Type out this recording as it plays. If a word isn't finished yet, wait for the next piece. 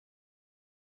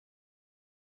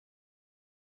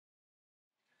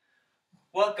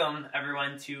Welcome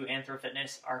everyone to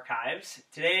AnthroFitness Archives.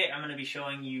 Today I'm going to be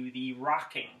showing you the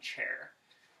rocking chair.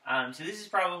 So this is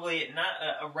probably not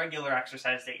a regular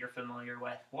exercise that you're familiar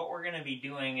with. What we're going to be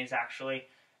doing is actually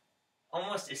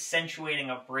almost accentuating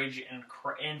a bridge in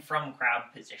from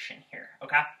crab position here.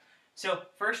 Okay? So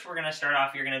first we're going to start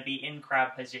off, you're going to be in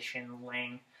crab position,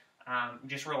 laying,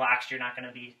 just relaxed, you're not going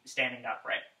to be standing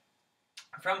upright.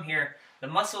 From here, the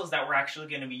muscles that we're actually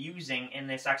going to be using in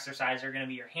this exercise are going to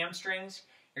be your hamstrings,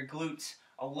 your glutes,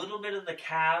 a little bit of the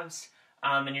calves,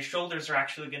 and your shoulders are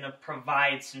actually going to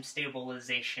provide some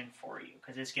stabilization for you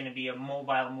because it's going to be a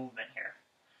mobile movement here.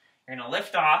 You're going to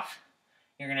lift off,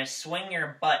 you're going to swing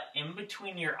your butt in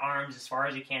between your arms as far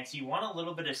as you can, so you want a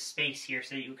little bit of space here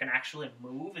so that you can actually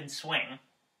move and swing.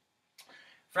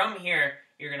 From here,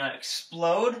 you're going to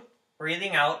explode,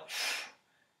 breathing out,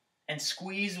 and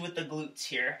squeeze with the glutes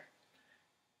here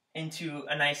into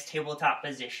a nice tabletop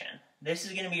position. This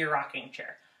is going to be your rocking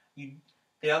chair.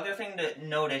 The other thing to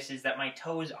notice is that my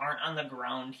toes aren't on the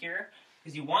ground here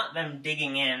because you want them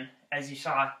digging in. As you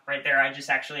saw right there, I just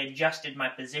actually adjusted my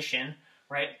position,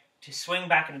 right, to swing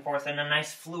back and forth in a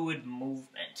nice fluid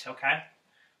movement, okay?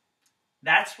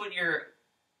 That's what your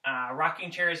rocking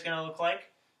chair is going to look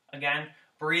like. Again,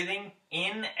 breathing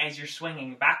in as you're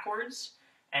swinging backwards,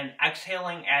 and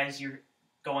exhaling as you're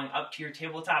going up to your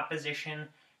tabletop position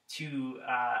to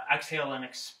exhale and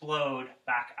explode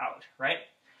back out, right?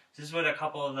 This is what a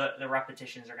couple of the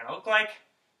repetitions are going to look like.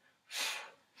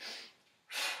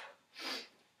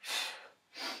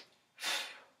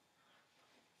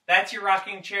 That's your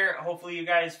rocking chair. Hopefully you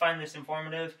guys find this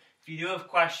informative. If you do have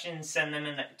questions, send them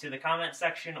to the comment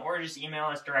section or just email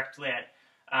us directly at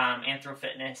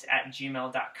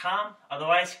anthrofitness@gmail.com.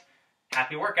 Otherwise,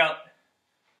 happy workout.